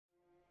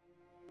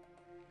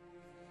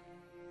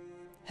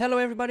Hello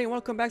everybody and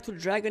welcome back to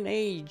Dragon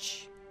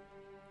Age.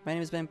 My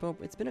name is Ben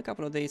Pope. It's been a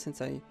couple of days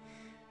since I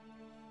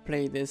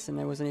played this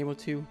and I wasn't able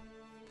to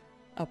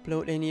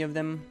upload any of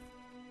them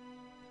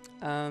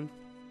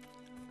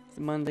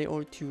Monday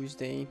or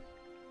Tuesday.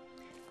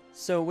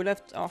 So we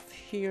left off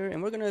here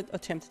and we're gonna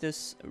attempt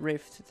this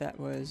rift that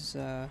was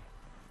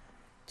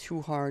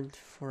too hard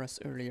for us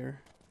earlier.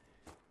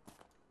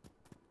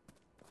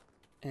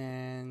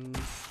 And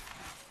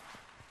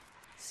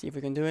see if we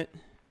can do it.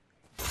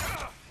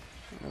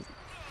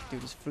 Do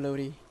this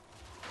floaty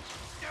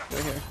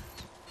right here.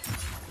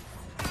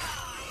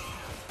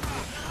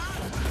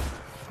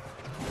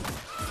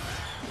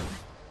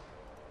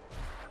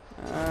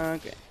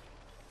 Okay.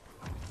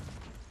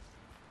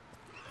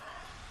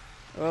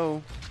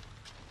 Oh.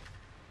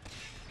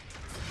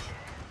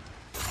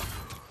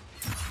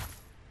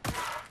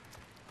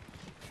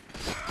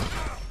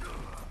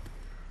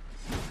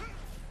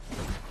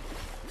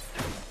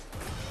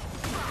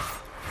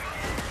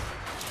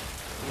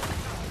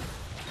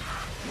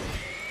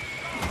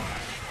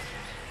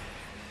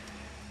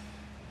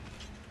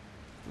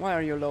 Why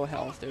are you low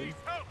health, dude?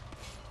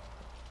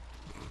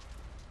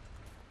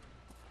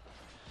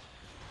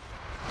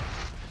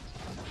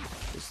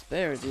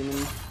 Despair,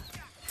 demon.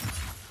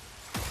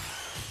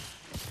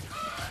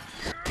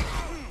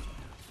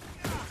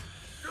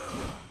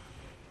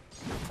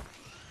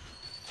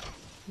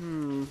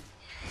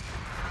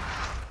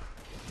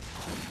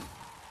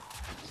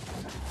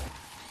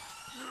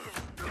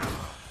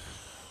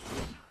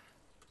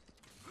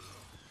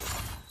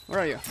 Where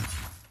are you?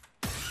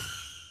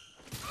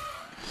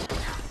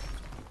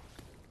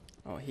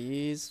 Oh,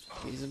 he's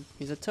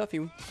a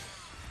toughie.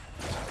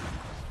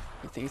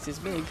 He thinks he's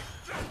big.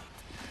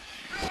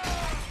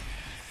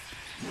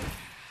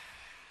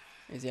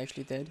 Is he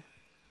actually dead?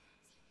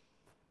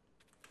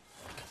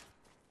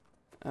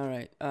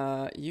 Alright,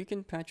 you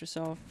can patch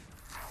yourself.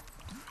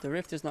 The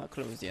rift is not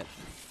closed yet.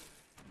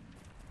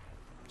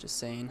 Just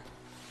saying.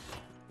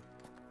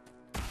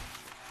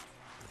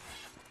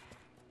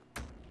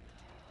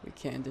 We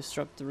can't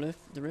disrupt the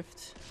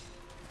rift.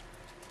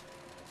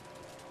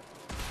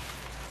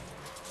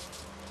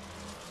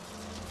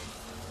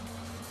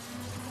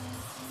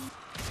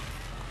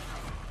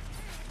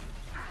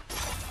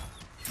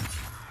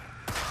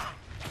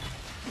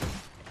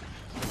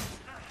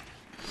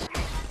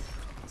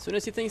 As soon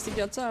as he thinks he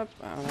gets up,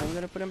 I'm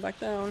gonna put him back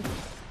down.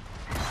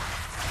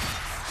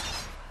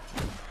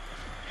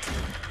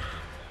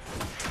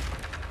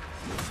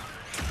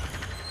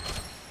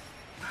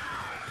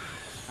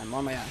 I'm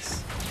on my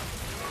ass.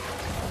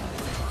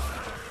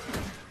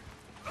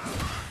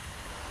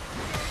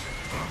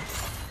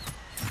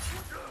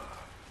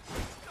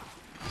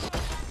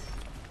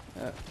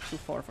 Too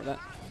far for that.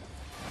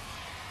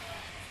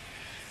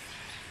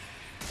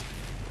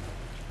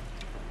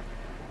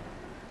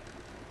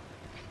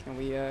 Can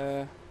we,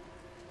 no.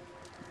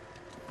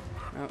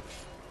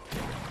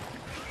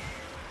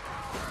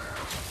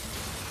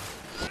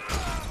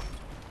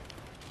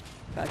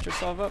 Patch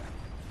yourself up.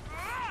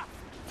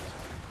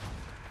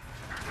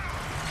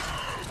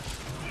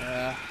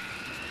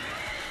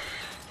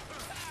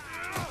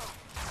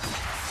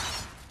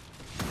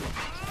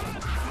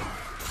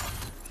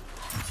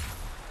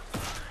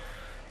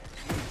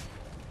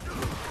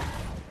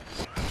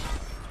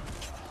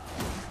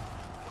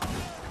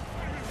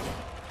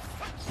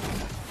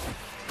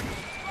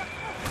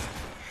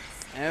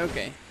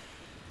 Okay.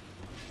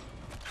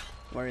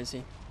 Where is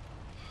he?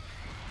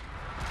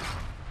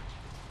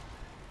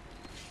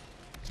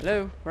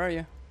 Hello, where are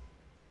you?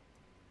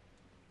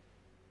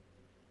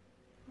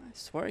 I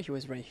swear he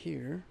was right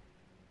here.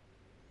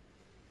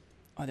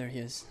 Oh, there he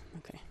is.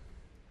 Okay.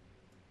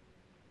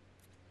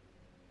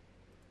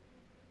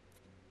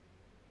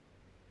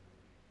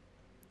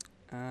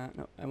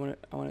 No, I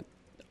wanna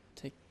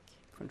take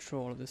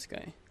control of this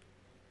guy.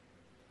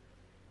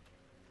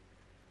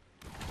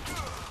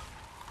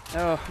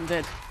 Oh, I'm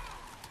dead.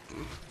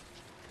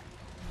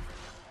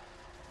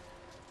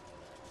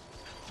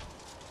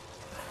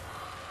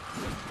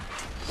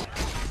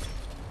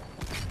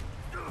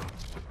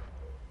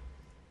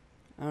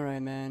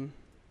 Alright, man.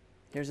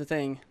 Here's the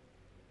thing.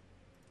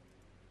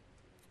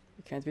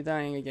 You can't be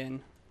dying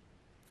again.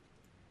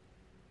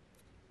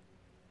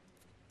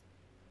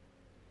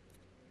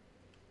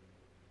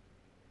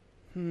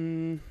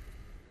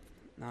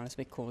 Now let's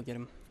make Cole get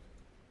him.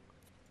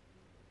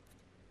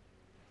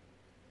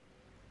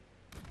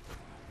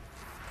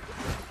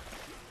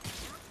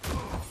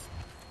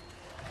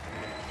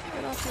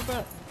 Get off your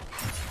butt.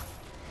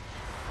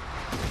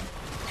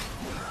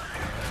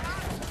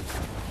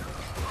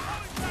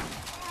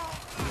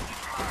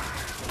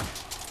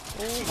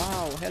 Oh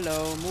wow,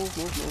 hello, move.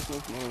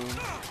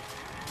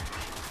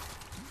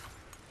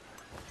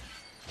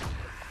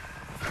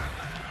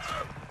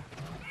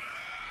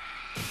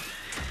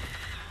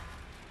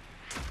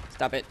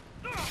 Stop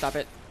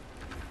it.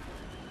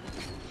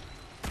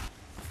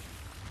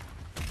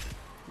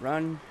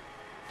 Run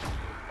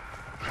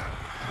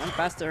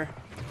faster.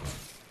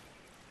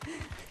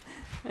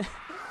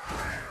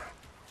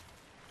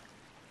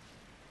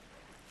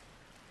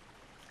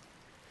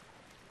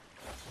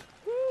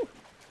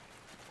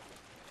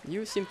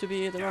 You seem to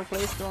be at the wrong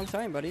place at the wrong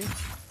time, buddy.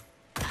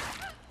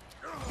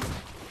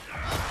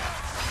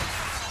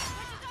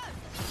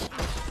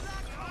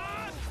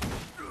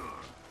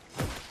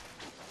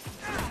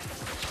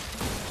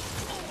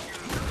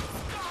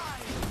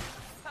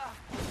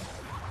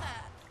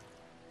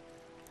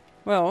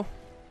 Well,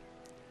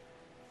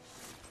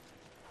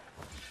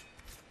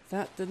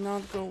 that did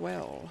not go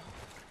well.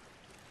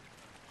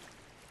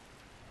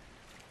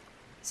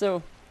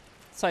 So,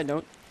 side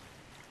note,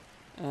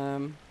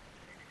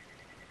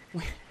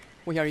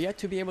 we are yet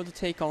to be able to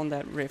take on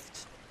that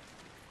rift.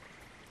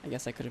 I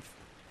guess I could have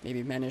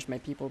maybe managed my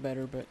people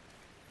better, but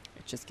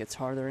it just gets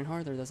harder and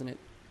harder, doesn't it?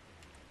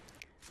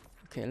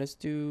 Okay, let's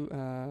do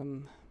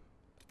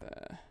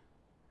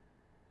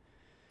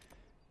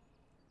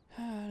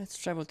let's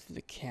travel to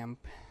the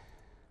camp,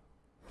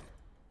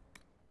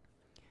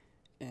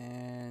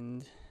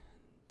 and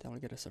that'll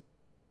get us our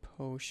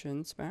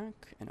potions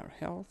back and our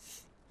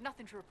health.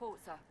 Nothing to report,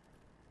 sir.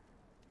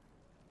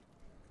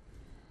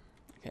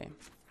 Okay.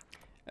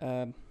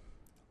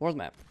 World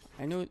map.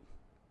 I know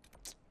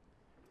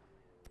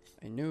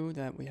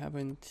that we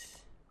haven't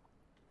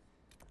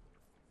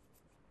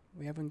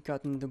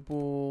gotten the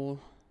bull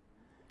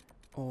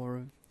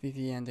or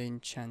Vivienne the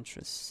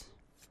enchantress.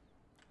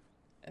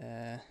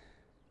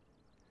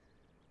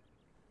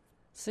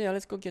 So yeah,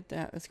 let's go get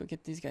that. Let's go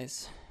get these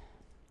guys.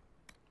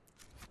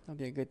 That'll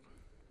be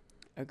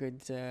a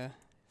good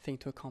thing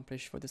to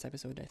accomplish for this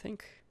episode, I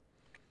think.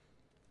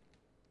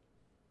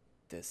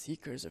 The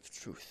Seekers of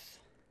Truth.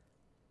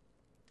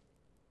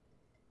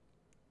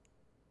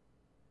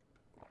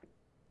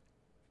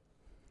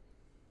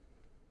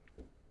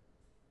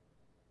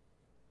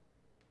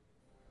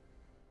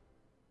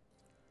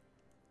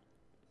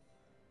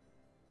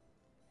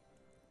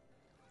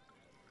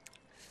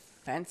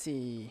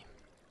 Fancy.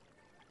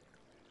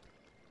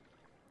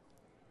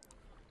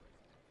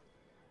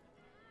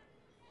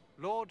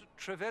 Lord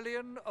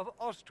Trevelyan of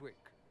Ostwick,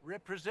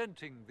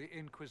 representing the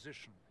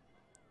Inquisition.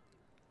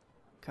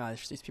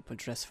 Gosh, these people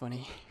dress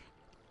funny.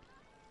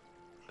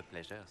 A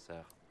pleasure,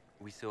 sir.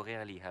 We so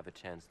rarely have a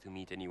chance to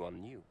meet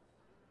anyone new.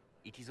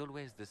 It is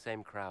always the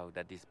same crowd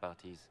at these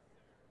parties.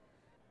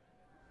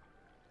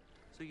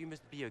 So you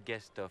must be a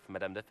guest of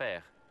Madame de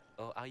Fer.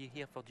 Or are you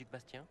here for Duc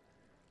Bastien?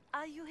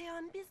 Are you here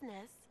on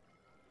business?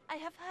 I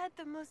have heard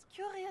the most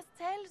curious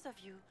tales of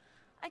you.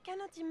 I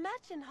cannot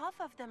imagine half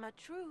of them are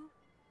true.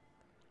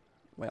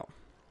 Well,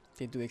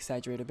 they do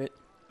exaggerate a bit.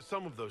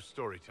 Some of those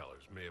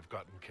storytellers may have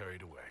gotten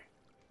carried away.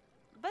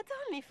 But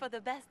only for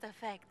the best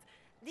effect.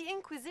 The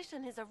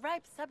Inquisition is a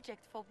ripe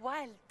subject for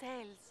wild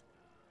tales.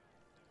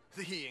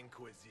 The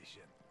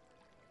Inquisition.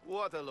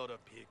 What a lot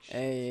of pig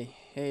shit.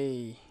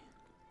 Hey.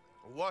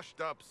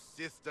 Washed up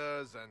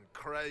sisters and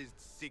crazed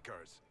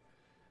seekers.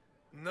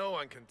 No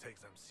one can take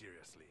them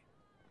seriously.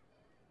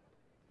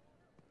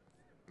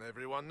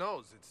 Everyone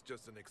knows it's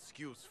just an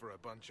excuse for a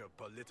bunch of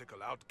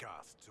political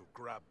outcasts to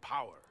grab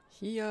power.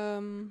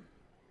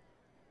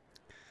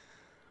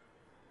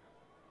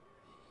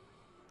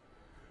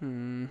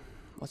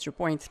 What's your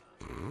point?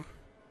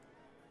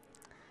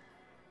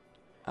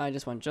 I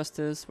just want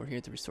justice. We're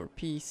here to restore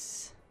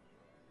peace.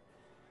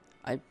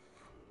 I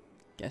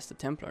guess the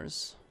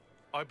Templars.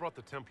 I brought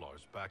the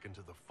Templars back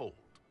into the fold.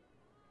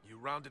 You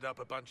rounded up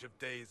a bunch of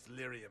dazed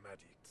lyrium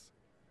addicts.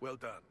 Well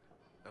done.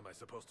 Am I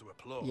supposed to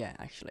applaud? Yeah,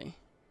 actually.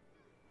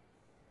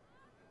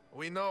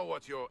 We know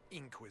what your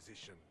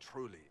Inquisition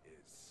truly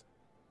is.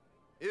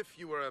 If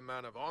you were a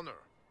man of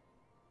honor,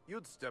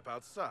 you'd step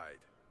outside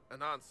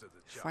and answer the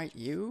judge. Fight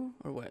you,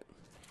 or what?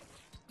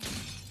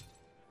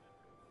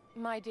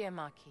 My dear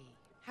Marquis,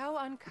 how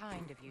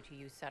unkind of you to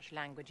use such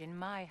language in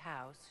my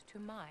house to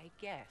my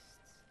guests.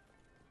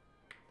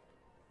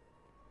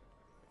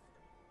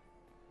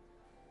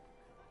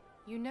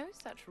 You know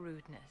such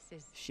rudeness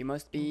is... She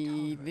must be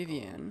intolerable.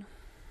 Vivienne.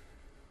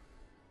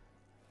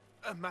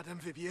 Madame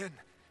Vivienne,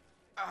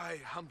 I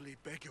humbly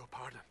beg your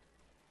pardon.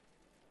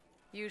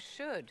 You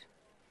should.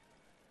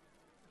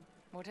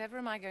 Whatever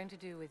am I going to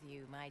do with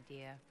you, my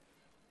dear?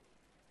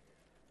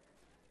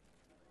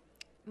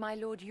 My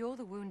lord, you're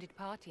the wounded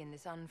party in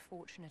this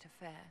unfortunate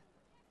affair.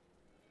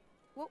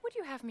 What would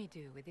you have me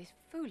do with this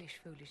foolish,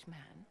 foolish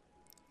man?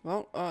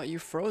 Well, you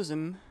froze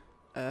him.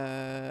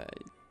 I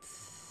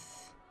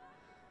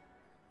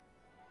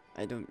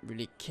don't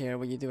really care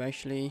what you do,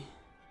 actually.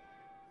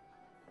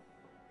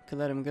 Could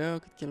let him go,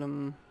 could kill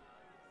him.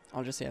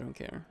 I'll just say I don't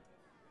care.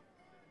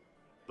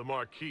 The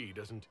Marquis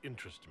doesn't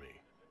interest me.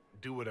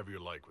 Do whatever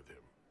you like with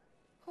him.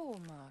 Poor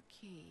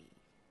Marquis.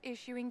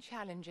 Issuing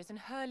challenges and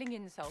hurling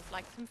insults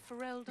like some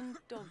Ferelden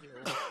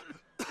dogless.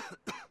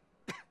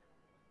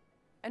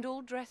 And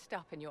all dressed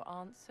up in your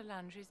Aunt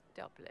Solange's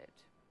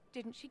doublet.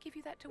 Didn't she give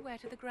you that to wear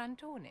to the Grand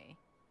Tourney?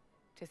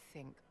 To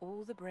think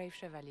all the brave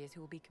chevaliers who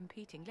will be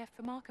competing left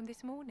for Markham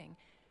this morning,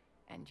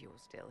 and you're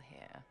still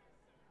here.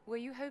 Were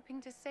you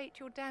hoping to sate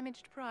your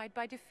damaged pride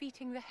by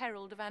defeating the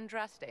Herald of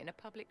Andraste in a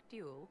public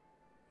duel?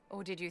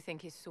 Or did you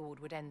think his sword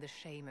would end the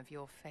shame of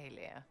your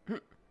failure?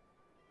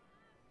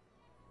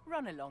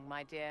 Run along,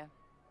 my dear.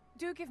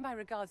 Do give my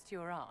regards to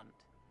your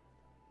aunt.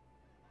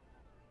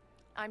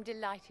 I'm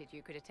delighted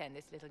you could attend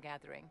this little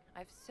gathering.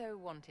 I've so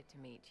wanted to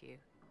meet you.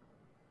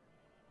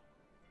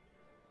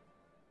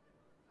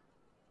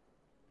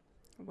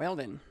 Well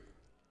then.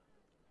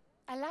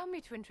 Allow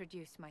me to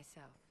introduce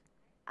myself.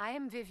 I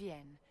am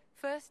Vivienne,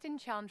 first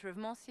enchanter of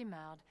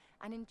Mercenaries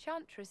and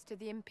enchantress to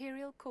the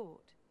Imperial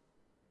Court.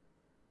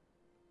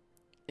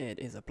 It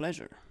is a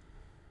pleasure.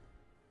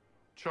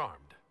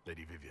 Charmed,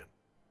 Lady Vivienne.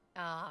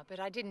 Ah, but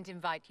I didn't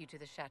invite you to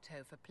the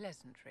chateau for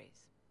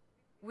pleasantries.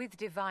 With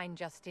Divine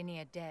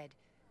Justinia dead,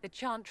 the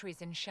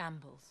Chantry's in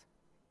shambles.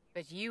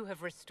 But you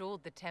have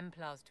restored the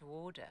Templars to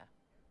order.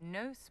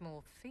 No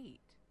small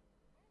feat.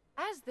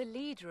 As the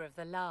leader of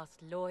the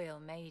last loyal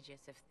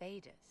mages of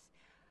Thedas,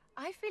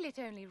 I feel it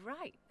only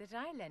right that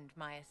I lend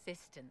my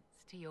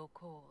assistance to your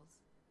cause.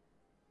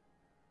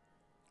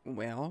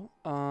 Well,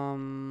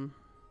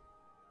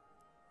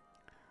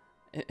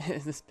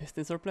 is this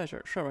business or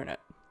pleasure? Sure, why not?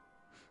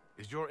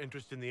 Is your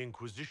interest in the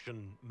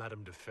Inquisition,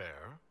 Madame de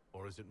Fer,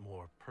 or is it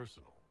more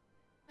personal?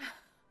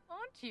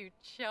 Aren't you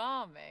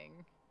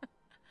charming?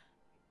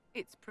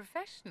 It's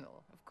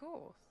professional, of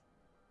course.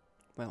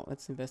 Well,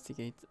 let's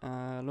investigate.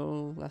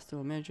 Last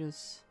little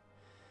mages.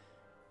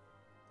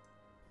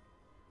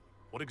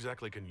 What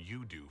exactly can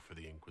you do for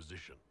the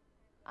Inquisition?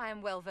 I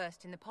am well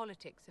versed in the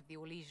politics of the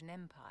Orlesian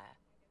Empire.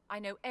 I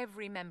know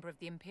every member of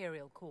the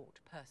Imperial Court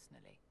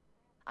personally.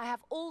 I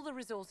have all the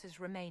resources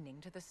remaining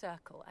to the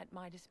Circle at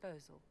my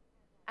disposal.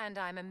 And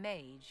I'm a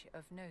mage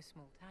of no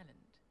small talent.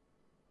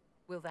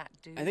 Will that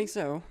do? I think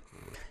so.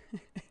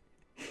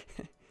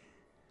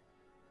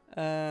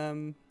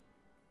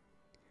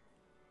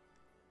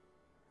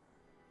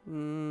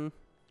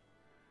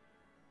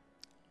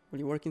 Will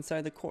you work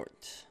inside the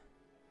court?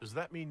 Does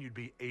that mean you'd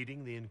be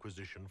aiding the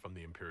Inquisition from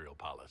the Imperial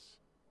Palace?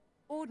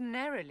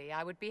 Ordinarily,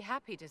 I would be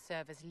happy to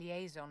serve as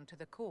liaison to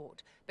the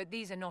court, but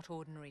these are not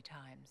ordinary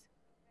times.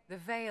 The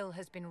veil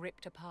has been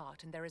ripped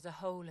apart and there is a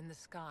hole in the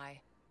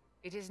sky.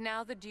 It is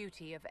now the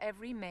duty of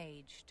every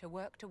mage to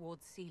work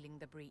towards sealing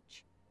the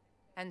breach.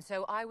 And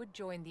so I would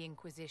join the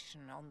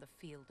Inquisition on the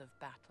field of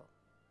battle.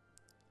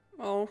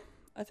 Oh,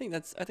 I think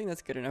that's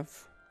good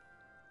enough.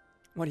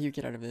 What do you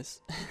get out of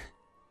this?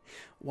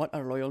 What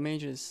are loyal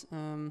mages?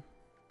 Nah.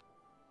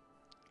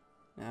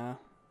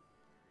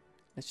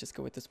 Let's just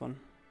go with this one.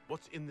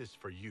 What's in this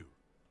for you?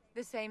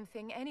 The same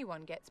thing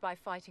anyone gets by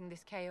fighting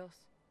this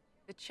chaos.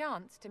 The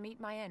chance to meet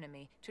my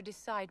enemy, to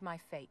decide my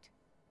fate.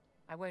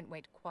 I won't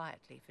wait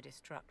quietly for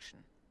destruction.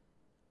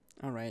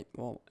 Alright,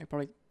 well, I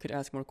probably could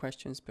ask more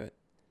questions, but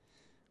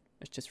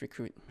let's just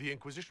recruit. The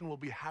Inquisition will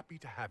be happy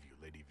to have you,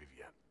 Lady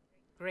Vivienne.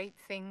 Great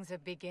things are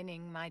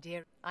beginning, my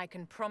dear. I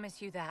can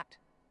promise you that.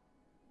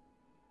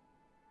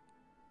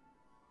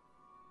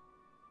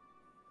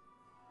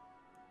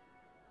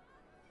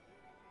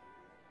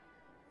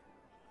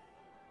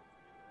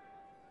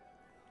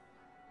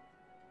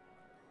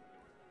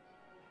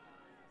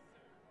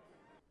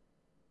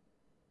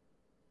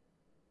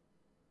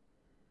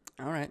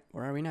 Alright,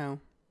 where are we now?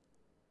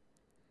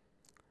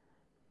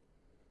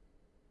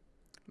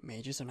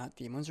 Mages are not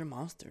demons or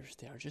monsters.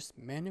 They are just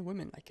men and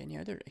women like any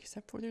other,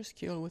 except for their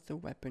skill with the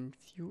weapon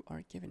few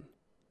are given.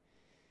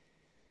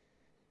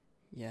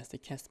 Yes, they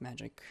cast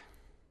magic.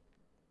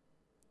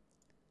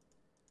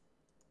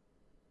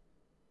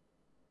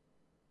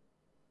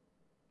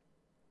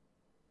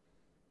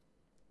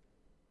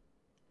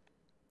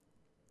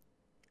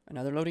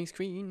 Another loading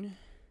screen.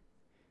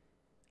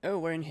 Oh,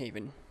 we're in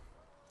Haven.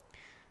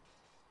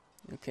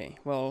 Okay,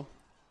 well,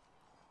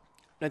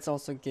 let's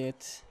also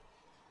get...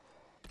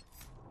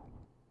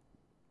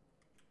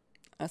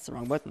 That's the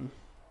wrong button.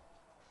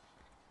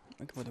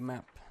 Looking for the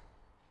map.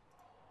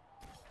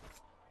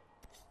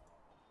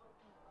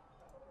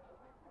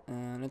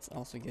 And let's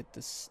also get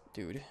this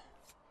dude.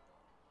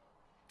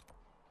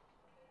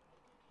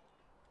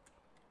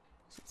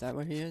 So is that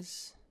what he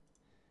is?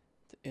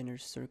 The inner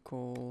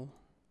circle.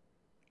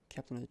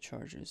 Captain of the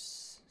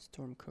charges.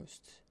 Storm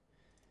Coast.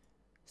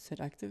 Set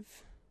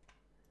active.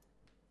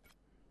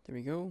 There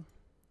we go.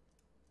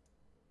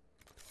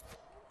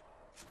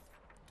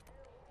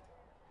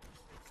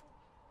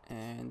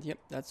 And yep,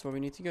 that's where we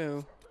need to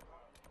go.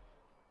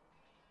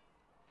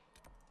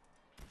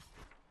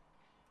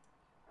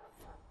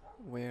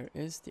 Where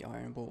is the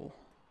Iron Bull?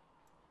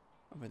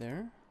 Over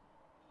there?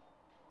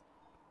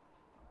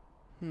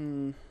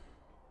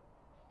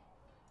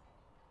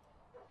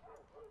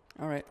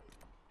 Alright.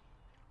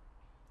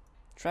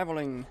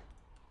 Traveling.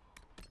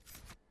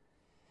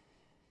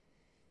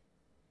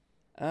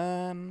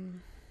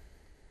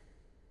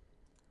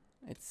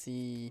 Let's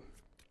see.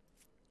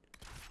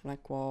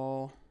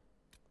 Blackwall.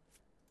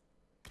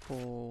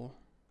 Paul.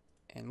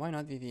 And why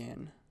not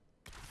Vivienne?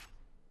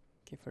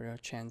 Give her a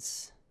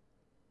chance.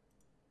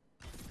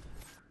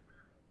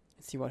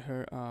 Let's see what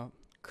her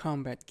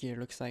combat gear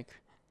looks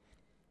like.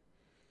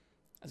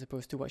 As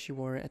opposed to what she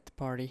wore at the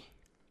party.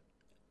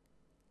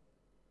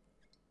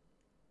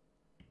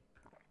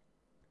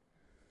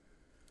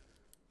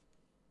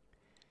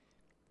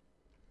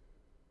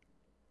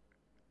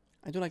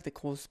 I do like the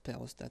cold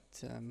spells that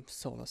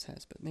Solus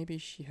has, but maybe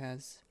she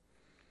has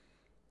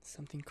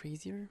something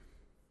crazier.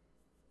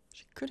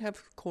 She could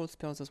have cold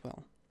spells as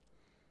well.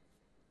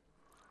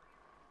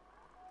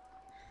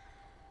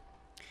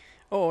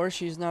 Or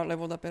she's not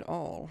leveled up at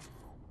all.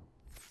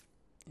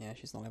 Yeah,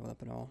 she's not leveled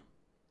up at all.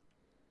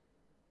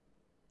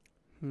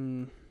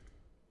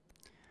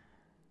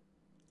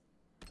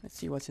 Let's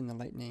see what's in the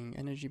lightning.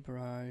 Energy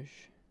barrage.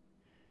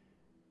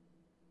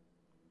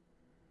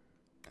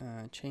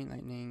 Chain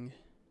lightning.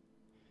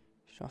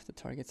 Show off the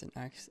targets and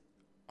axe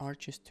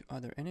arches to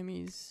other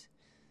enemies.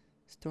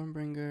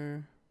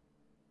 Stormbringer.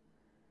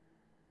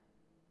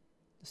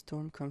 The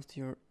storm comes to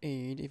your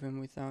aid even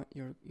without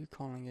you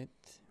calling it.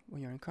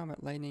 When you're in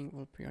combat, lightning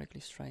will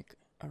periodically strike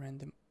a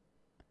random.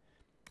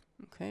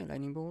 Okay,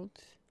 lightning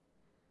bolt.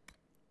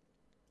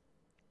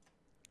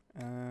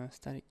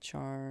 Static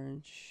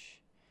charge.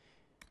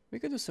 We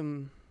could do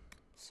some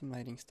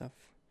lighting stuff.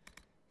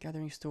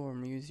 Gathering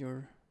storm. Use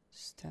your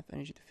staff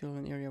energy to fill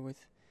an area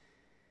with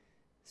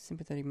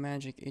sympathetic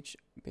magic. Each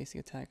basic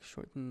attack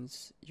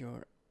shortens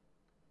your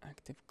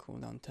active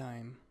cooldown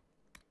time.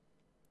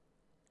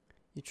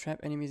 You trap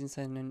enemies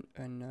inside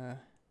an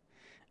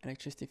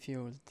electricity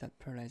field that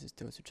paralyzes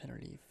those who try to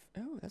leave.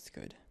 Oh, that's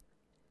good.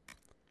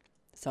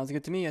 Sounds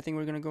good to me. I think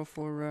we're gonna go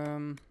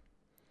for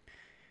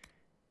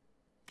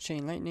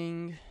chain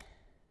lightning,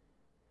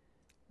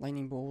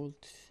 lightning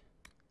bolt,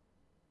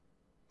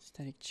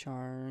 static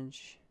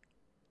charge,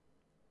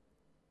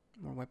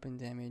 more weapon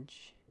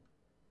damage.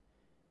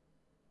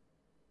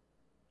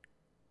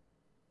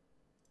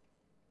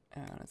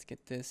 Let's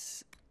get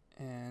this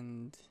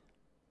and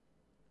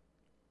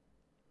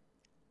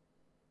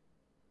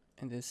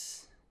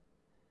this,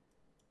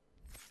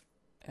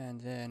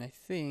 and then I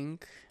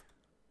think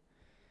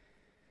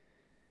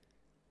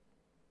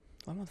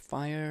I want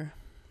fire.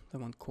 I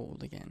want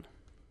cold again.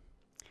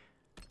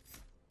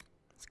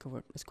 Let's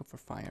go for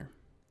fire.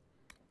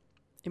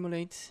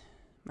 Immolate,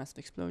 massive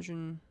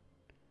explosion,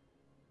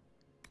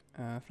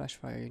 flash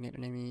fire, ignite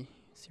an enemy,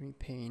 searing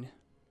pain,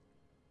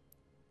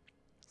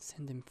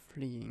 send him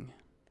fleeing.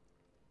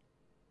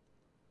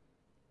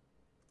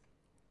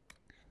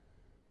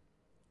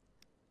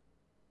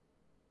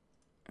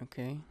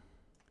 Okay,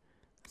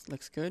 this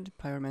looks good.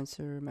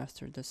 Pyromancer,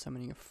 master the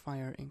summoning of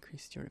fire,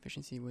 increase your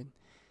efficiency when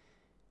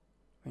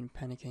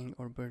panicking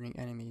or burning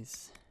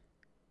enemies.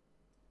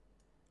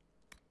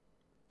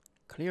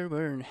 Clear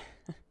burn.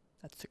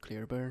 That's a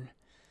clear burn.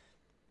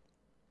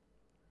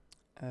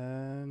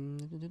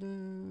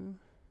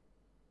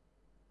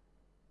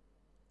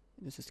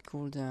 This is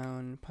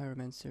cooldown.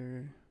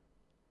 Pyromancer.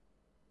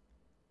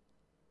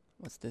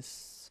 What's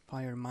this?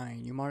 Fire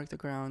mine. You mark the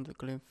ground, a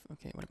glyph.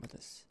 Okay, what about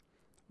this?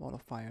 Wall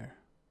of fire.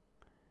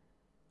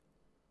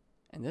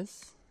 And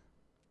this?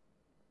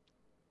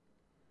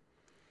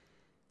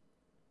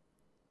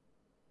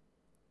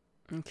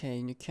 Okay,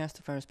 you cast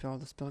a fire spell.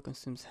 The spell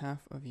consumes half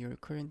of your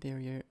current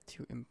barrier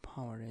to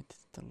empower it.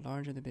 The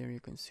larger the barrier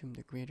consumed,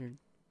 the greater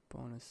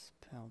bonus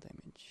spell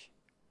damage.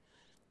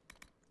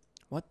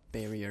 What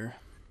barrier?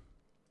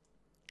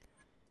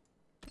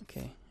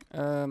 Okay.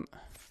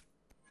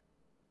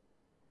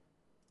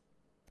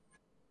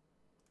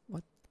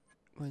 What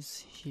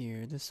was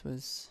here? This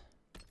was.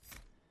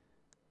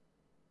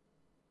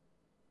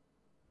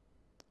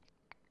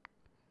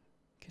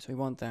 Okay, so we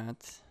want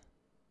that.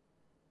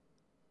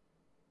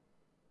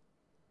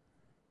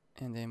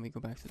 And then we go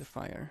back to the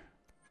fire.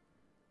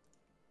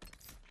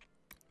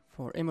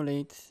 For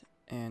immolate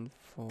and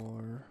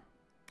for...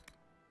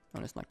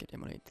 No, let's not get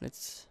immolate.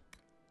 Let's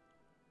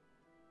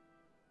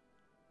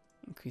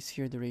increase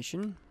here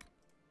duration.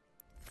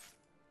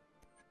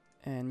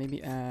 And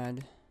maybe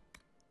add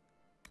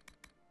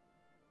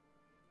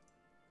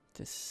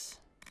this.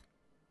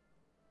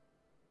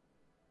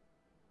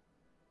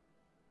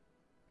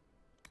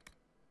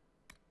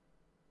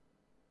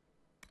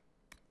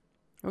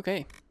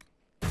 Okay.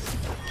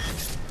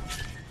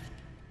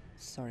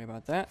 Sorry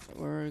about that.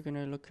 We're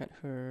gonna look at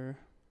her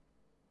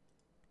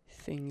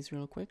things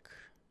real quick.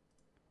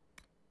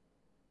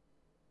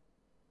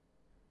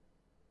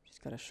 She's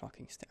got a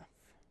shocking staff.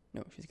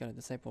 No, she's got a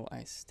disciple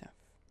ice staff.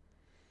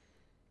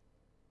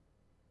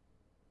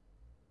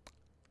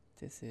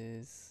 This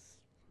is...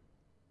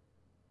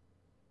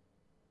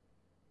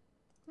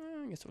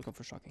 I guess we'll go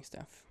for shocking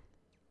staff.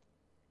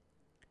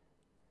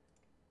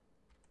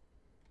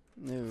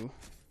 No.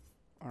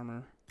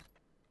 Armor.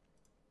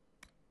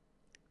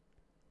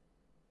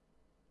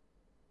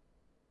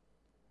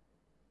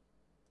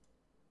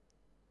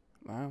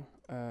 Wow.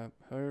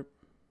 Her...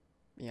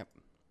 Yep.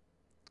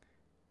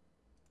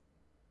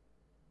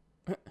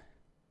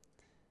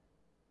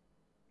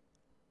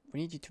 We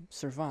need you to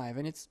survive,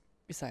 and it's...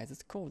 Besides,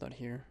 it's cold out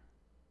here.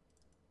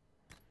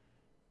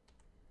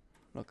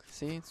 Look,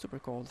 see? It's super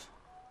cold.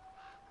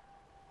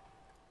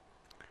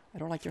 I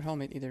don't like your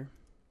helmet either.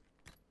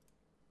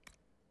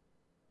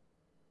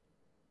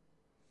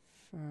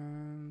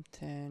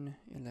 10,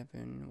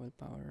 11,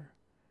 willpower,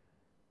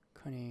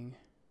 cunning.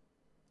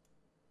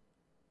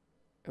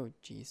 Oh,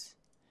 jeez.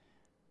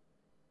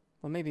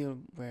 Well, maybe you'll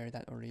wear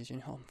that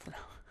Orlean helm for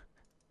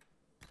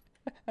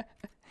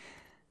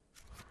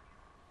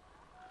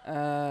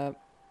now.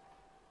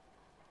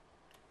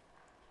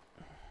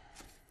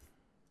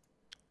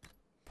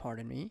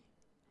 pardon me.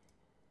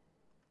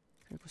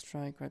 Critical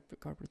strike,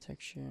 guard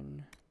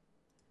protection.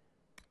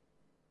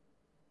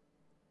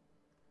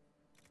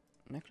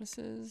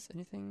 Necklaces?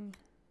 Anything?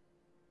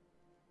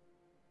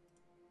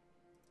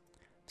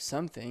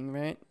 Something,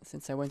 right?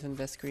 Since I went on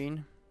the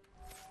screen.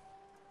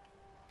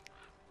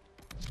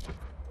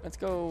 Let's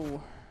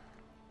go.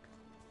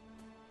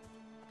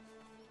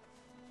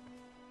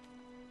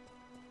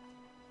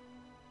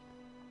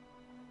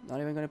 Not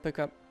even gonna pick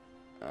up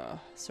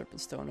Serpent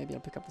Stone. Maybe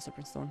I'll pick up the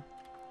Serpent Stone.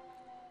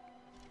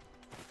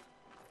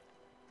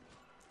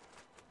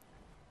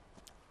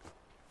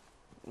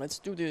 Let's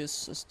do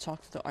this. Let's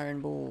talk to the Iron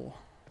Bull.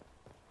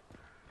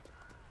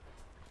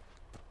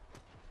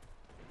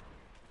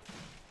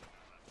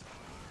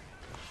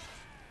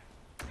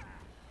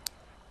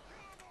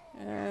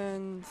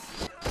 And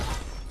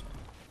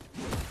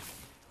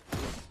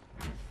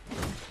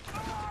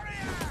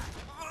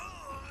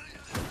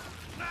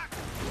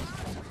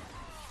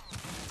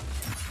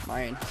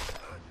mine.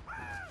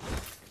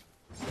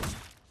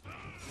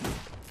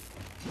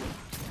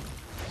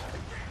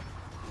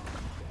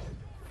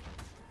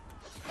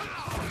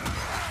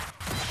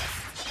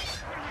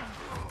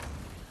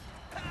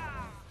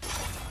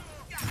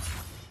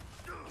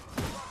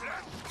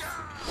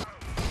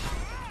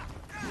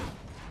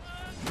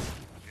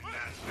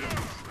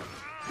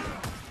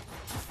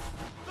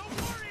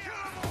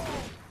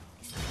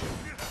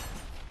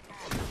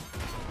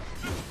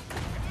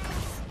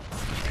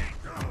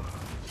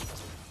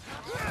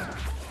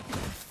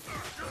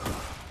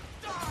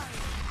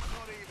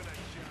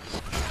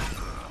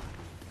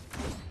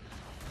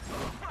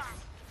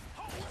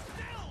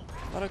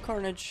 A lot of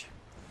carnage.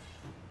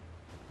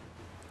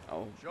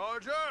 Oh,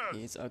 Charger!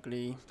 he's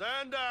ugly.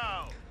 Stand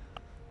down!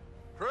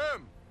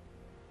 Prim!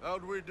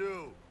 How'd we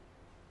do?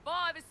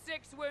 5 or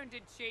 6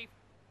 wounded, Chief.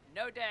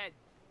 No dead.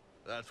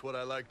 That's what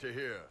I like to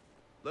hear.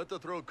 Let the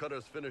throat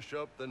cutters finish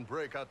up, then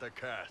break out the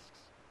casks.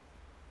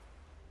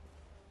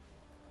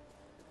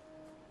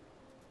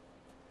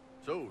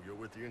 So, you're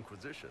with the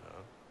Inquisition,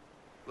 huh?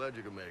 Glad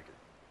you could make it.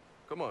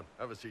 Come on,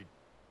 have a seat.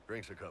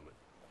 Drinks are coming.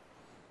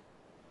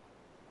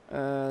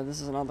 This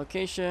is an odd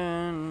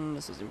location.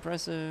 This is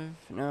impressive.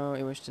 No,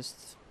 it was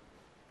just...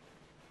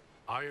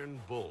 Iron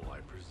Bull, I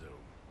presume.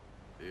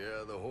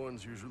 Yeah, the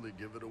horns usually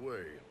give it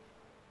away.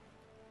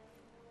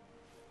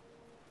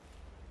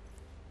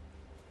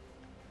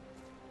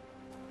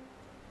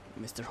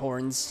 Mr.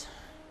 Horns.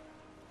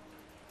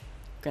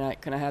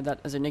 Can I have that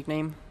as a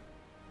nickname?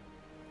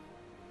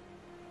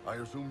 I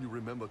assume you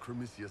remember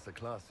Cremisius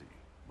Aclassi,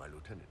 my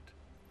lieutenant.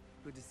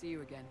 Good to see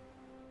you again.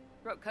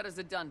 Throat cutters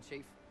are done,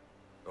 Chief.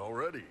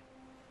 Already?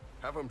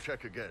 Have him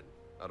check again.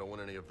 I don't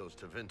want any of those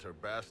Tevinter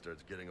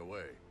bastards getting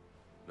away.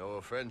 No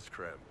offense,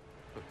 Krem.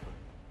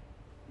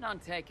 None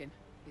taken.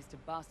 At least a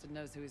bastard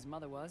knows who his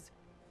mother was.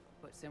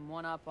 Puts him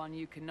one up on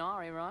you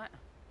Canary, right?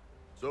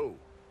 So,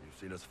 you've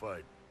seen us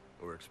fight.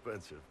 We're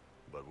expensive,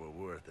 but we're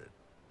worth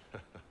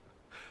it.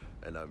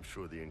 And I'm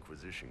sure the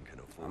Inquisition can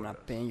afford I'm not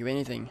us. paying you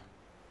anything.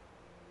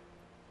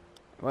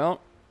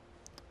 Well,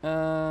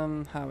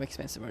 how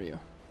expensive are you?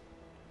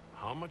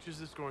 How much is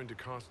this going to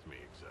cost me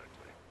exactly?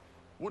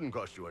 Wouldn't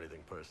cost you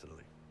anything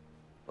personally.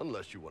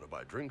 Unless you want to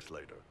buy drinks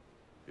later.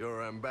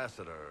 Your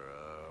ambassador,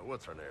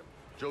 what's her name?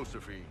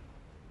 Josephine.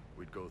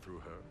 We'd go through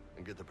her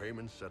and get the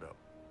payments set up.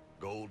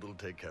 Gold will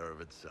take care of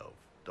itself.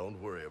 Don't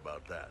worry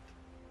about that.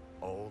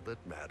 All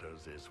that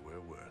matters is we're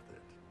worth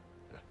it.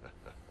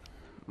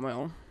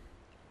 Well,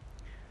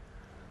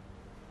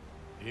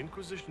 The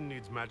Inquisition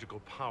needs magical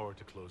power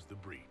to close the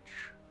breach.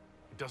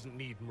 It doesn't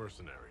need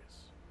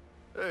mercenaries.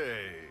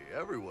 Hey,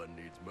 everyone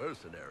needs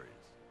mercenaries.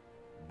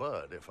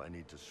 But if I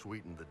need to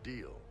sweeten the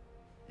deal,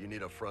 you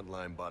need a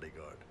frontline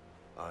bodyguard.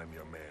 I'm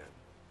your man.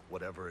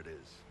 Whatever it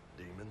is.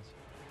 Demons?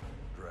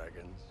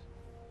 Dragons?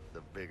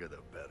 The bigger the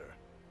better.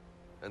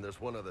 And there's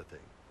one other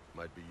thing.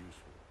 Might be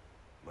useful.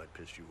 Might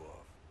piss you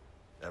off.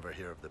 Ever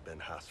hear of the Ben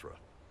Hasra?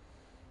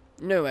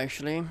 no,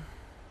 actually.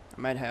 I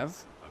might have.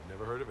 I've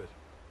never heard of it.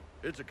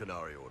 It's a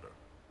Canary order.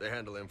 They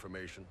handle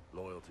information,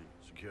 loyalty,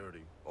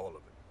 security, all of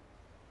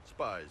it.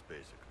 Spies,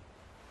 basically.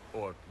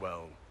 Or,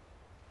 well,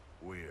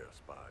 we're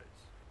spies.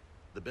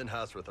 The Ben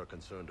Hasrath are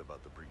concerned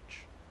about the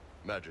breach.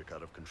 Magic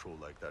out of control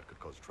like that could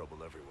cause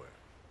trouble everywhere.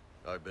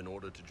 I've been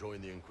ordered to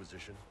join the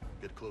Inquisition,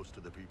 get close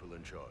to the people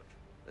in charge,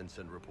 and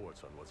send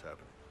reports on what's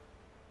happening.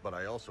 But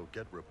I also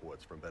get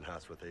reports from Ben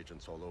Hasrath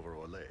agents all over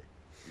Orlais.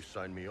 You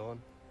sign me on,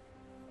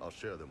 I'll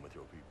share them with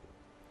your people.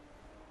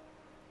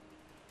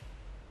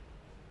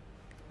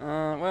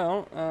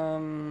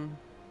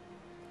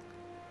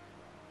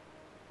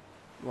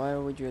 Why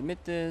would you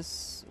admit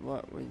this?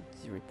 What would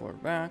you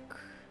report back?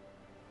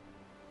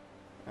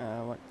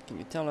 What can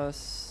you tell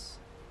us?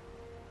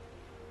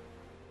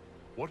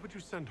 What would you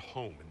send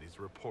home in these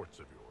reports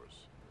of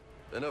yours?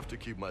 Enough to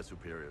keep my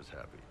superiors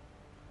happy.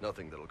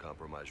 Nothing that'll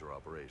compromise your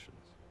operations.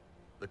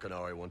 The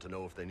Canary want to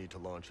know if they need to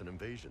launch an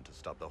invasion to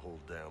stop the whole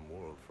damn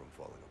world from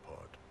falling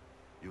apart.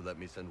 You let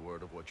me send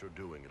word of what you're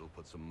doing, it'll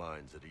put some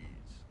minds at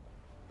ease.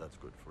 That's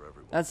good for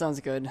everyone. That sounds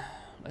good.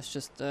 Let's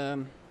just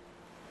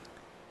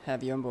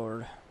have you on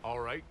board. All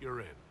right, you're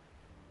in.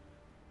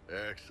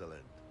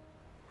 Excellent.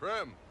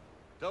 Krem,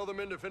 tell the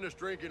men to finish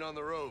drinking on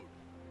the road.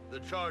 The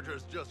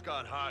Chargers just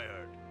got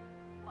hired.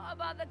 What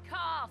about the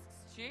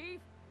casks, Chief?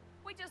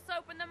 We just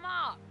opened them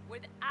up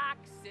with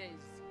axes.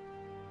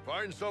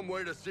 Find some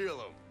way to seal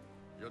them.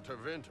 You're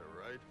Tervinter,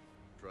 right?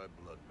 Try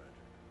blood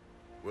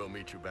magic. We'll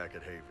meet you back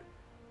at Haven.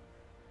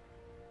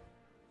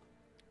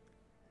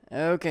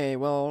 Okay,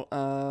 well,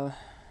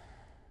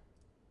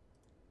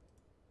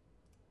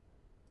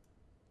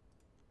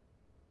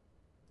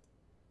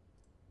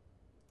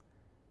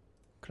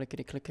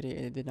 clickety clickety,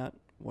 it did not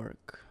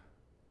work.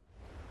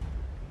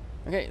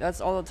 Okay,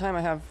 that's all the time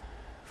I have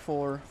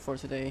for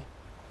today,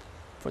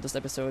 for this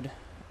episode.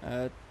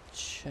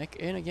 Check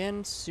in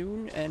again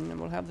soon, and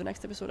we'll have the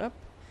next episode up.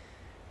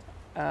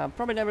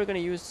 Probably never gonna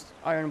use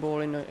Iron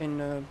Ball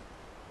in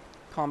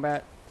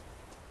combat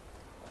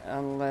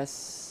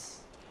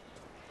unless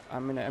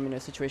I'm in a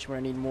situation where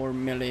I need more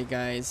melee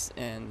guys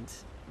and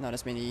not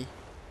as many,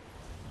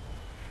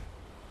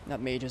 not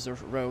mages or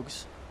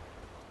rogues.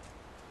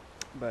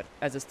 But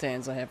as it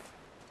stands, I have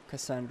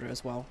Cassandra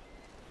as well.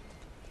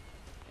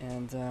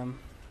 And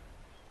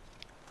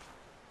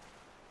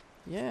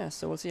yeah,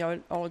 so we'll see how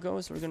it all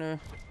goes. We're gonna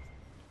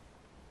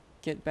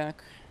get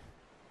back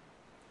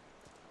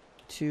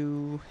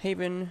to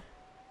Haven,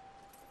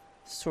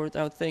 sort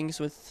out things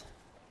with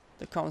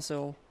the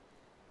council,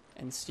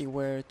 and see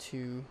where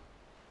to.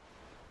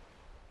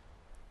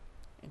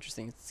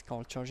 Interesting, it's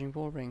called Charging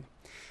Bull Ring.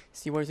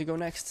 See where to go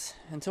next.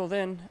 Until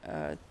then,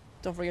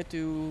 don't forget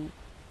to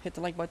hit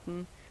the like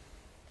button,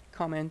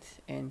 comment,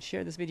 and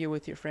share this video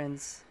with your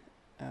friends,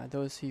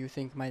 those who you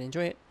think might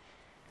enjoy it.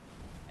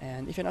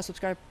 And if you're not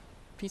subscribed,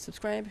 please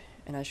subscribe,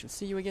 and I shall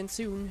see you again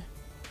soon.